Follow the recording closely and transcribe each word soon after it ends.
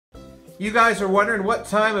You guys are wondering what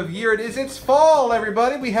time of year it is. It's fall,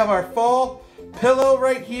 everybody. We have our fall pillow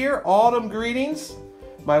right here. Autumn greetings.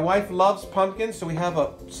 My wife loves pumpkins, so we have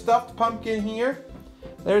a stuffed pumpkin here.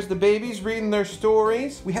 There's the babies reading their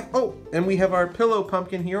stories. We have our pillow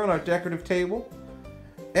pumpkin here on our decorative table.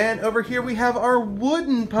 And over here we have our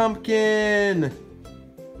wooden pumpkin.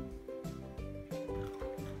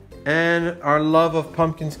 And our love of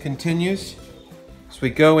pumpkins continues. So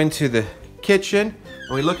we go into the kitchen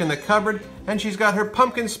and we look in the cupboard, and she's got her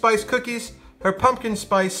pumpkin spice cookies, her pumpkin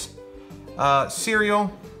spice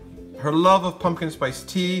cereal, her love of pumpkin spice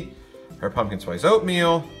tea, her pumpkin spice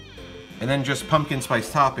oatmeal, and then just pumpkin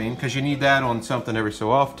spice topping, because you need that on something every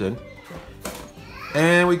so often.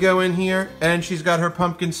 And we go in here and she's got her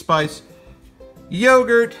pumpkin spice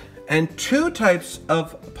yogurt and 2 types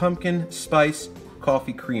of pumpkin spice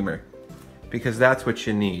coffee creamer, because that's what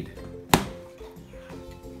you need.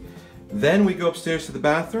 Then we go upstairs to the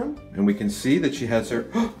bathroom and we can see that she has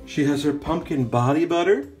her pumpkin body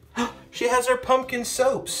butter. She has her pumpkin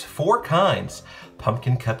soaps, 4 kinds.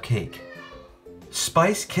 Pumpkin cupcake,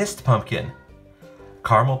 spice kissed pumpkin,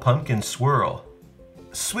 caramel pumpkin swirl,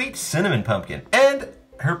 sweet cinnamon pumpkin, and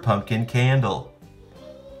her pumpkin candle.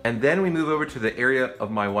 And then we move over to the area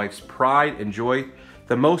of my wife's pride and joy,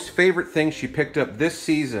 the most favorite thing she picked up this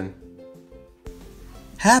season.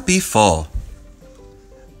 Happy fall.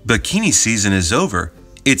 Bikini season is over.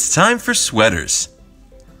 It's time for sweaters.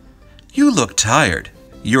 You look tired.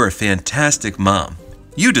 You're a fantastic mom.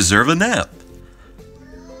 You deserve a nap.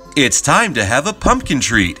 It's time to have a pumpkin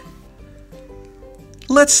treat.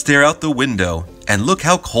 Let's stare out the window and look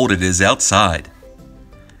how cold it is outside.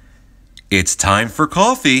 It's time for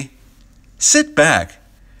coffee. Sit back.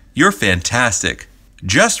 You're fantastic.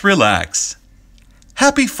 Just relax.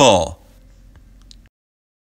 Happy fall.